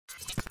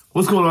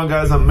What's going on,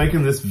 guys? I'm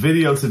making this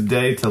video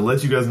today to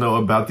let you guys know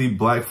about the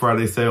Black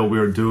Friday sale we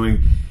are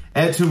doing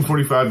at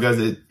Tomb45, guys.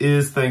 It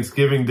is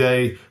Thanksgiving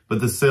Day, but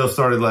the sale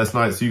started last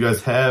night, so you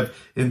guys have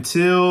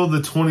until the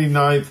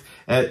 29th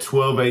at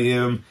 12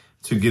 a.m.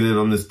 to get in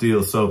on this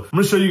deal. So I'm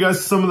going to show you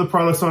guys some of the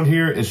products on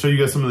here and show you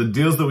guys some of the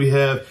deals that we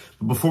have.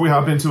 But before we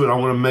hop into it, I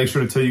want to make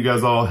sure to tell you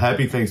guys all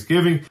happy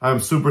Thanksgiving.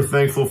 I'm super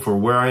thankful for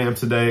where I am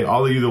today.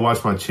 All of you that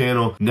watch my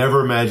channel,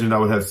 never imagined I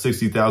would have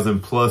 60,000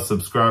 plus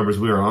subscribers.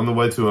 We are on the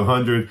way to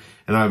 100,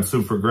 and I'm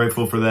super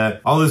grateful for that.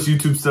 All this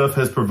YouTube stuff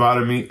has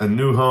provided me a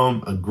new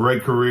home, a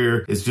great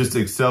career. It's just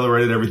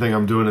accelerated everything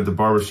I'm doing at the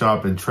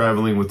barbershop and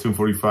traveling with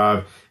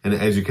Tomb45 and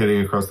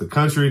educating across the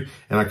country.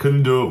 And I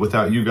couldn't do it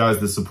without you guys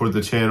that support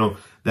the channel.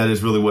 That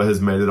is really what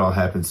has made it all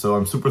happen. So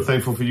I'm super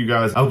thankful for you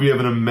guys. I hope you have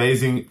an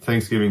amazing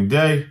Thanksgiving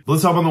day.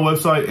 Let's hop on the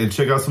website and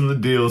check out some of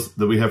the deals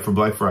that we have for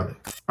Black Friday.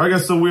 All right,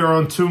 guys, so we are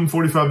on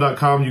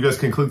Tomb45.com. You guys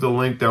can click the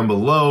link down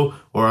below,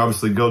 or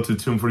obviously go to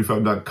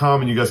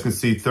Tomb45.com and you guys can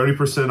see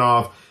 30%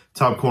 off.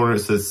 Top corner, it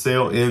says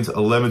sale ends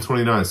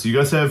 11/29. So you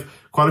guys have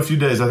quite a few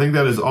days. I think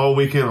that is all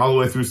weekend, all the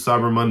way through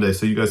Cyber Monday.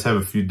 So you guys have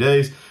a few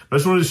days. But I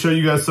just wanted to show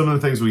you guys some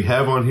of the things we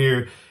have on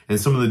here and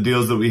some of the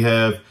deals that we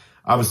have.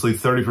 Obviously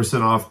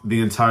 30% off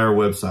the entire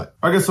website.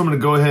 All right, guys, so I'm going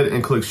to go ahead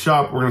and click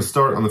shop. We're going to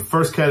start on the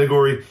first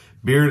category,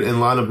 beard and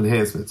lineup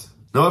enhancements.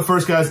 Now up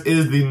first, guys,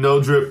 is the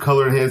no drip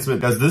color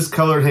enhancement. Guys, this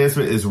color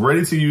enhancement is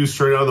ready to use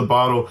straight out of the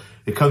bottle.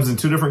 It comes in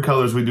two different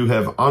colors. We do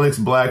have onyx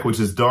black,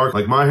 which is dark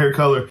like my hair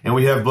color, and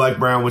we have black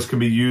brown, which can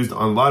be used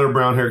on lighter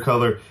brown hair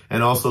color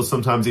and also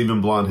sometimes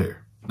even blonde hair.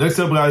 Next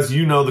up, guys,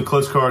 you know the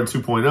Klutch card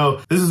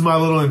 2.0. This is my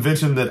little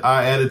invention that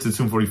I added to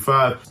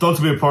Tomb45. Stoked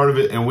to be a part of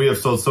it, and we have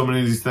sold so many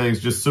of these things.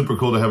 Just super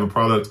cool to have a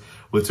product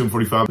with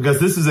Tomb45. Because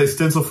this is a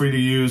stencil for you to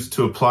use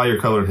to apply your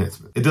color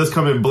enhancement. It does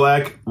come in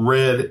black,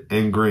 red,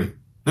 and green.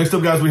 Next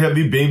up, guys, we have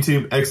the Beam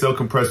Team XL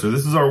compressor.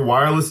 This is our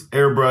wireless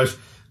airbrush.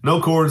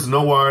 No cords,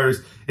 no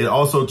wires. It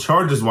also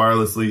charges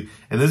wirelessly,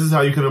 and this is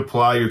how you can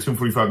apply your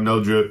Tomb45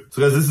 no drip.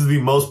 So, guys, this is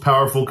the most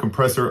powerful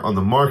compressor on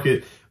the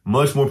market.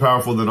 Much more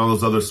powerful than all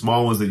those other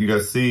small ones that you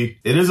guys see.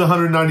 It is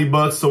 190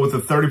 bucks, so with the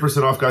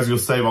 30% off, guys, you'll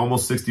save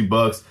almost 60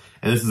 bucks.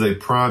 And this is a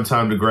prime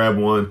time to grab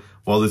one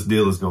while this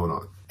deal is going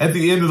on. At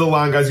the end of the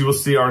line, guys, you will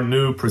see our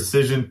new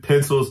precision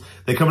pencils.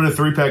 They come in a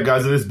 3-pack,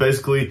 guys. It is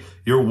basically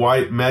your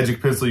white magic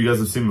pencil you guys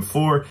have seen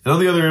before. And on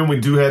the other end, we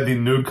do have the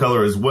nude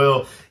color as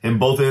well. And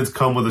both ends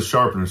come with a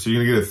sharpener. So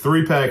you're gonna get a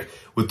 3-pack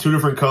with 2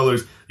 different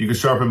colors. You can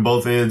sharpen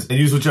both ends and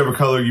use whichever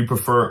color you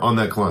prefer on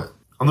that client.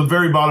 On the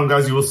very bottom,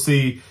 guys, you will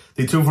see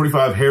the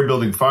Tomb45 hair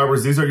building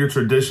fibers. These are your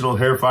traditional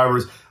hair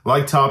fibers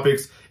like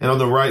Topics. And on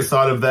the right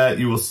side of that,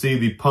 you will see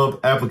the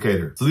pump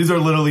applicator. So these are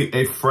literally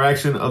a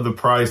fraction of the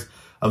price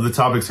of the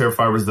Topics hair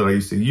fibers that I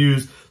used to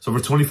use. So for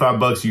 25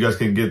 bucks, you guys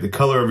can get the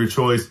color of your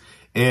choice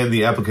and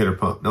the applicator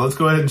pump. Now let's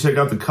go ahead and check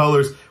out the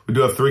colors. We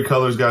do have 3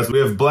 colors, guys. We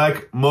have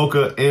black,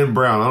 mocha, and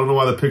brown. I don't know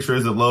why the picture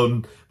isn't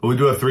loading, but we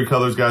do have 3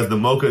 colors, guys. The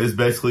mocha is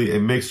basically a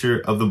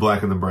mixture of the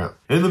black and the brown.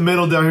 In the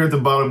middle down here at the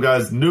bottom,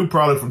 guys, new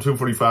product from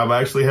Tomb45.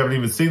 I actually haven't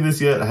even seen this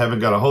yet. I haven't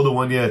got a hold of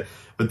one yet,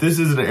 but this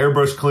is an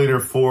airbrush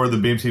cleaner for the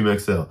Beam Team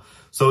XL.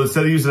 So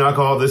instead of using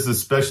alcohol, this is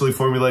specially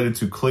formulated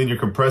to clean your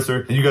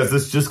compressor. And you guys,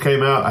 this just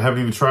came out. I haven't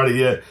even tried it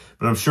yet,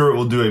 but I'm sure it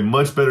will do a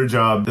much better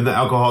job than the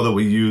alcohol that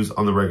we use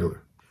on the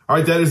regular. All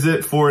right, that is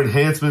it for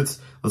enhancements.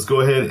 Let's go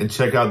ahead and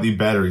check out the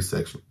battery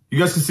section. You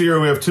guys can see here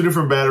we have 2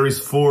 different batteries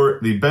for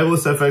the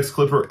Babyliss FX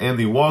clipper and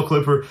the wall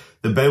clipper.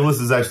 The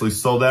Babyliss is actually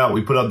sold out.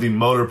 We put out the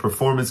motor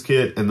performance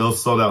kit and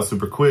those sold out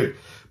super quick.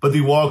 But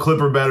the wall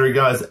clipper battery,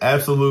 guys,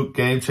 absolute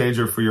game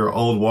changer for your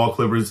old wall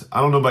clippers.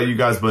 I don't know about you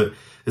guys, but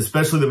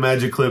especially the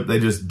Magic Clip, they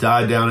just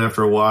die down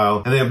after a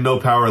while and they have no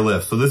power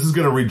left. So this is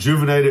going to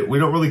rejuvenate it. We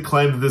don't really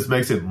claim that this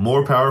makes it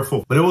more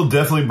powerful, but it will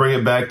definitely bring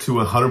it back to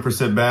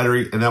 100%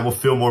 battery, and that will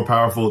feel more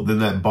powerful than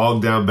that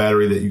bogged down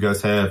battery that you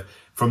guys have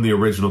from the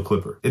original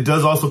clipper. It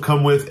does also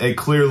come with a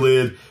clear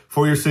lid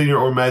for your senior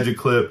or Magic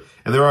Clip,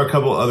 and there are a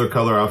couple other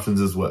color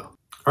options as well.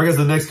 All right, guys,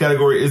 the next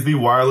category is the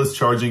wireless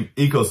charging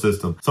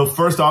ecosystem. So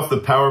first off, the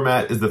power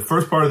mat is the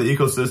first part of the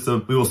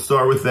ecosystem. We will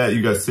start with that.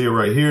 You guys see it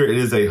right here. It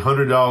is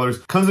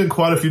 $100. Comes in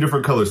quite a few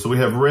different colors. So we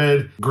have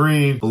red,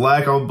 green,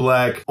 black on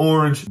black,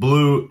 orange,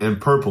 blue, and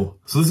purple.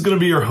 So this is going to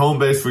be your home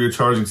base for your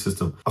charging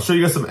system. I'll show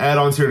you guys some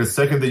add-ons here in a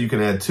second that you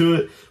can add to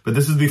it, but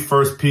this is the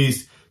first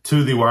piece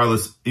to the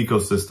wireless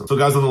ecosystem. So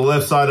guys, on the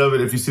left side of it,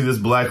 if you see this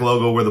black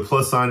logo where the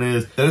plus sign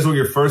is, that is where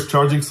your first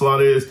charging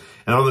slot is.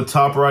 And on the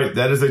top right,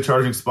 that is a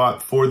charging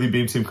spot for the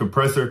Beam Team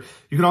compressor.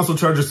 You can also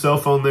charge your cell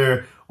phone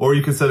there, or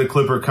you can set a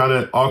clipper kind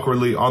of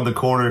awkwardly on the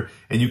corner,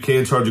 and you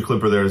can charge your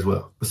clipper there as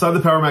well. Beside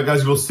the power mat,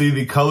 guys, you will see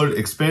the colored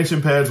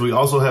expansion pads. We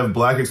also have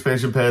black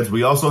expansion pads.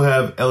 We also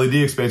have LED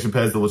expansion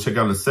pads that we'll check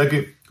out in a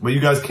second. But you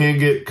guys can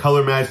get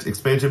color matched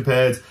expansion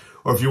pads,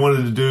 or if you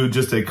wanted to do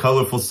just a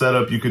colorful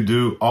setup, you could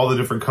do all the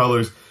different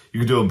colors. You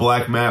can do a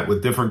black mat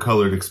with different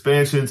colored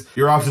expansions.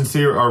 Your options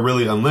here are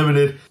really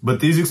unlimited, but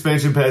these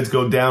expansion pads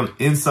go down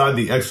inside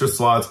the extra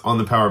slots on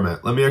the power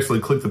mat. Let me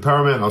actually click the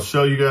power mat and I'll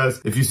show you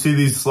guys. If you see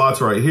these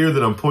slots right here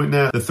that I'm pointing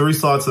at, the 3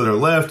 slots that are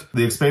left,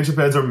 the expansion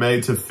pads are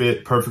made to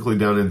fit perfectly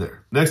down in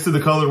there. Next to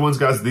the colored ones,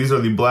 guys, these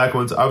are the black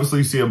ones. Obviously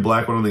you see a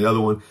black one on the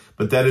other one,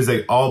 but that is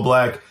a all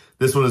black.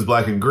 This one is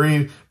black and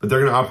green, but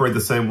they're going to operate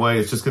the same way.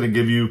 It's just going to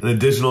give you an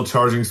additional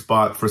charging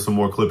spot for some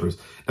more clippers.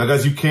 Now,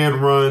 guys, you can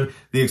run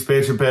the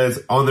expansion pads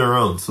on their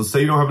own. So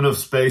say you don't have enough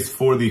space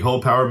for the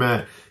whole power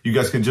mat, you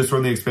guys can just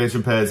run the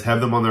expansion pads, have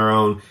them on their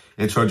own,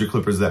 and charge your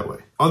clippers that way.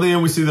 On the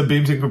end, we see the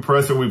beam tint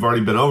compressor. We've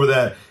already been over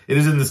that. It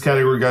is in this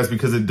category, guys,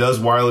 because it does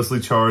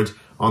wirelessly charge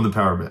on the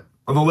power mat.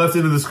 On the left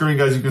end of the screen,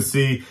 guys, you can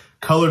see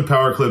colored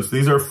power clips.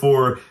 These are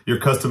for your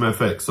custom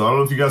FX. So I don't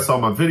know if you guys saw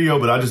my video,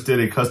 but I just did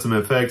a custom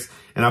FX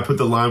and I put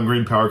the lime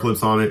green power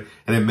clips on it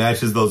and it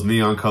matches those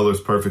neon colors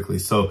perfectly.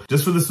 So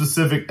just for the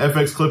specific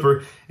FX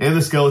clipper and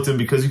the skeleton,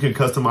 because you can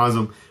customize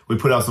them, we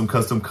put out some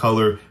custom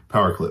color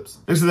power clips.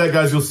 Next to that,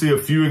 guys, you'll see a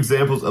few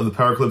examples of the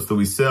power clips that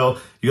we sell.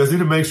 You guys need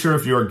to make sure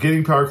if you are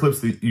getting power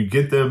clips that you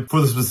get them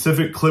for the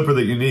specific clipper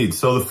that you need.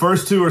 So the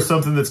first two are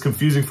something that's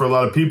confusing for a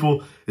lot of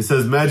people. It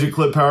says Magic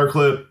Clip Power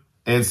Clip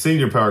and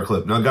Senior Power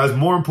Clip. Now, guys,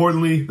 more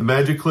importantly, the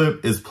Magic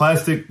Clip is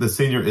plastic, the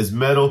Senior is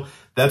metal.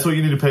 That's what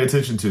you need to pay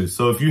attention to.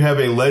 So if you have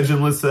a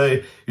Legend, let's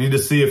say, you need to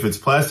see if it's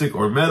plastic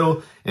or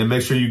metal and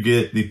make sure you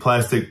get the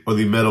plastic or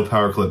the metal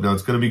power clip. Now,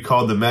 it's going to be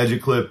called the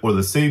Magic Clip or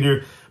the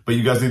Senior, but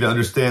you guys need to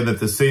understand that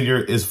the Senior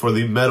is for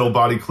the metal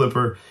body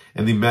clipper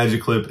and the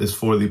Magic Clip is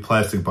for the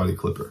plastic body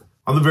clipper.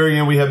 On the very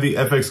end, we have the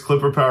FX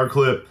Clipper Power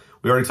Clip.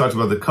 We already talked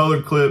about the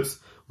colored clips.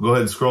 We'll go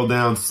ahead and scroll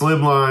down.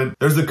 Slimline.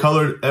 There's the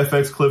colored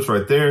FX clips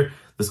right there.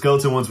 The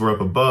skeleton ones were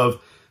up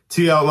above.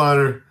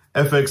 T-outliner,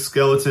 FX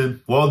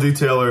skeleton, wall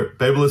detailer,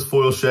 Babyliss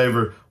foil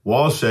shaver,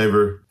 wall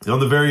shaver. And on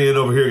the very end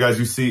over here, guys,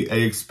 you see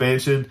a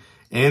expansion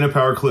and a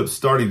power clip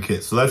starting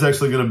kit. So that's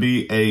actually going to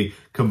be a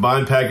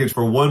combined package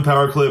for 1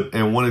 power clip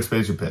and 1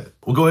 expansion pad.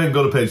 We'll go ahead and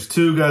go to page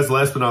 2, guys.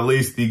 Last but not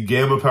least, the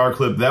Gamma power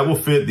clip. That will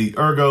fit the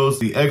Ergos,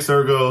 the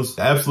X-Ergos,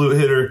 the Absolute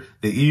Hitter,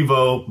 the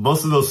Evo,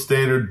 most of those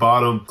standard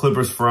bottom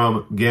clippers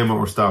from Gamma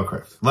or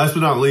Stylecraft. Last but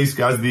not least,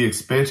 guys, the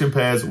expansion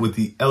pads with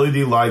the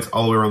LED lights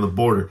all the way around the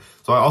border.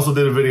 So I also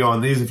did a video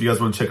on these if you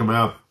guys want to check them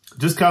out.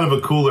 Just kind of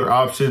a cooler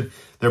option.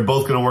 They're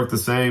both going to work the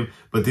same,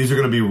 but these are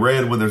going to be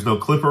red when there's no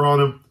clipper on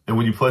them. And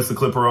when you place the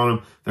clipper on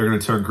them, they're going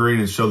to turn green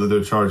and show that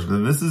they're charging.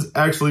 And this is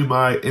actually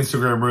my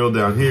Instagram reel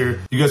down here.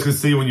 You guys can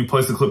see when you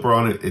place the clipper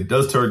on it, it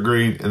does turn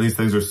green. And these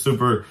things are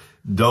super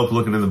dope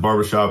looking in the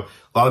barbershop.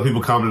 A lot of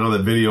people commented on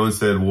that video and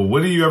said, well,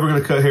 when are you ever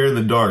going to cut hair in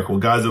the dark? Well,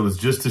 guys, it was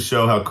just to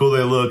show how cool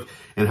they look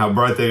and how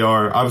bright they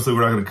are. Obviously,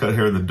 we're not going to cut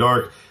hair in the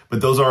dark,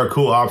 but those are a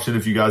cool option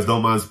if you guys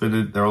don't mind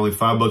spending. They're only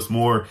 $5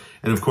 more.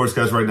 And of course,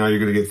 guys, right now you're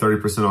going to get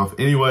 30% off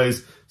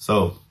anyways.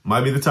 So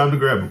might be the time to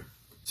grab them.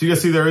 So you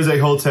guys see there is a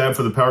whole tab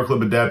for the power clip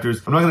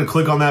adapters. I'm not going to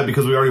click on that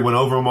because we already went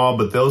over them all,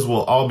 but those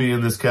will all be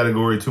in this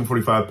category,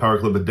 Tomb45 power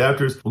clip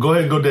adapters. We'll go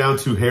ahead and go down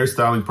to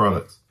hairstyling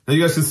products. Now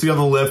you guys can see on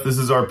the left, this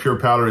is our pure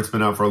powder. It's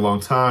been out for a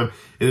long time.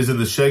 It is in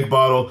the shake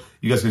bottle.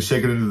 You guys can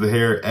shake it into the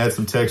hair, add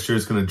some texture.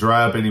 It's going to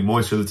dry up any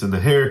moisture that's in the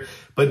hair.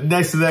 But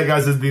next to that,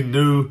 guys, is the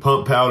new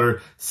pump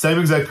powder. Same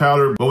exact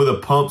powder, but with a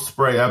pump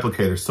spray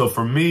applicator. So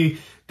for me,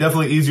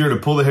 definitely easier to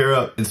pull the hair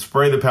up and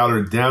spray the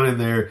powder down in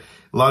there.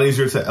 A lot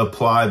easier to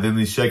apply than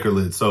the shaker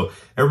lid. So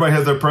everybody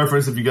has their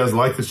preference. If you guys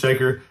like the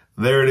shaker,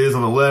 there it is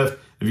on the left.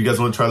 If you guys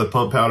want to try the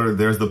pump powder,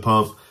 there's the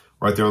pump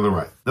right there on the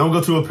right. Now we'll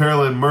go to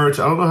apparel and merch.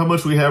 I don't know how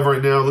much we have right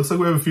now. Looks like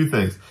we have a few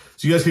things.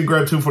 So you guys can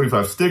grab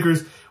Tomb45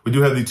 stickers. We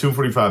do have the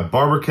Tomb45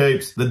 barber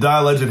capes. The Die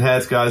Legend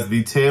hats, guys.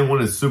 The tan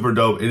one is super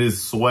dope. It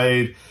is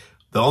suede.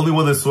 The only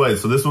one that's suede.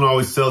 So this one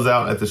always sells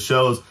out at the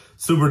shows.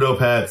 Super dope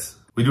hats.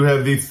 We do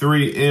have the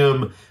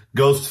 3M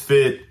Ghost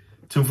Fit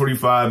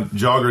Tomb45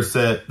 jogger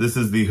set. This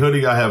is the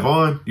hoodie I have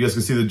on. You guys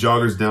can see the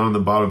joggers down in the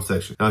bottom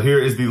section. Now here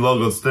is the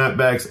logo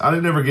snapbacks. I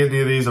didn't ever get any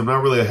of these. I'm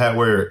not really a hat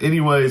wearer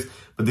anyways,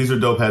 but these are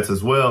dope hats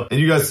as well. And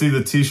you guys see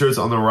the t-shirts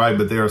on the right,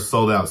 but they are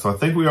sold out. So I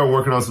think we are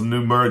working on some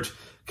new merch.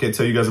 Can't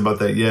tell you guys about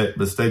that yet,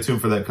 but stay tuned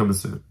for that coming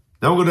soon.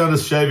 Now we'll go down to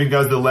shaving,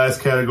 guys, the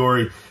last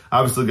category.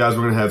 Obviously, guys,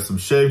 we're going to have some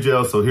shave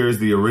gel. So here's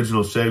the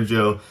original shave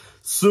gel.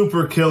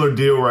 Super killer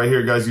deal right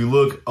here, guys. You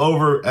look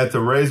over at the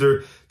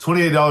razor,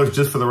 $28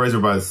 just for the razor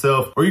by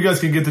itself, or you guys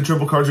can get the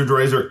triple cartridge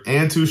razor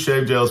and 2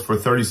 shave gels for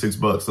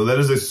 $36. So that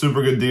is a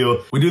super good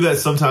deal. We do that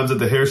sometimes at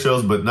the hair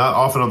shows, but not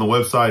often on the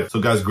website.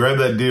 So guys, grab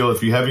that deal.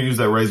 If you haven't used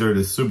that razor, it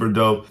is super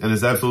dope. And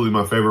it's absolutely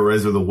my favorite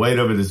razor. The weight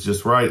of it is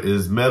just right. It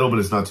is metal, but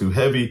it's not too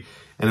heavy.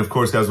 And of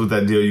course, guys, with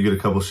that deal, you get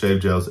a couple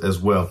shave gels as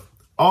well.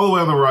 All the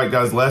way on the right,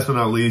 guys, last but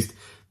not least,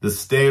 the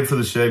stand for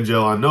the shave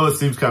gel. I know it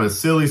seems kind of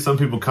silly. Some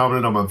people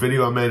commented on my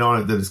video I made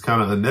on it that it's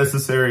kind of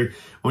unnecessary.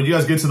 When you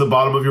guys get to the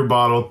bottom of your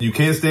bottle, you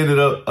can't stand it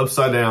up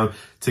upside down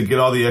to get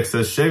all the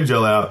excess shave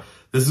gel out.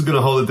 This is going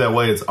to hold it that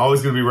way. It's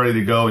always going to be ready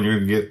to go, and you're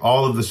going to get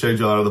all of the shave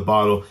gel out of the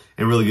bottle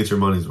and really get your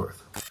money's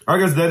worth. All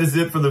right, guys, that is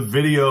it for the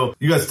video.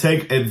 You guys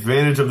take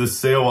advantage of this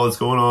sale while it's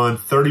going on.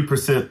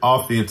 30%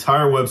 off the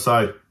entire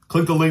website.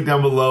 Click the link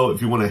down below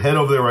if you want to head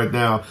over there right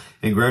now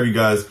and grab you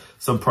guys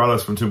some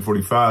products from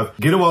Tomb45.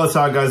 Get it while it's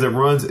hot, guys. It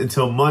runs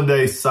until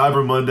Monday,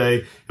 Cyber Monday.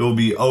 It will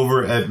be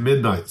over at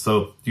midnight.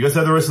 So you guys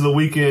have the rest of the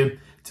weekend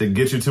to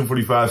get your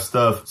Tomb45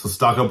 stuff. So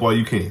stock up while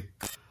you can.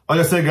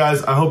 Like I said,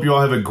 guys, I hope you all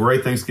have a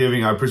great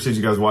Thanksgiving. I appreciate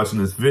you guys watching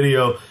this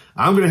video.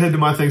 I'm going to head to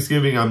my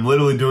Thanksgiving. I'm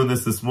literally doing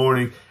this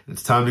morning.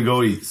 It's time to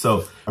go eat.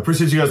 So I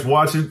appreciate you guys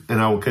watching, and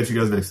I will catch you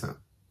guys next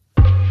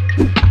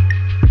time.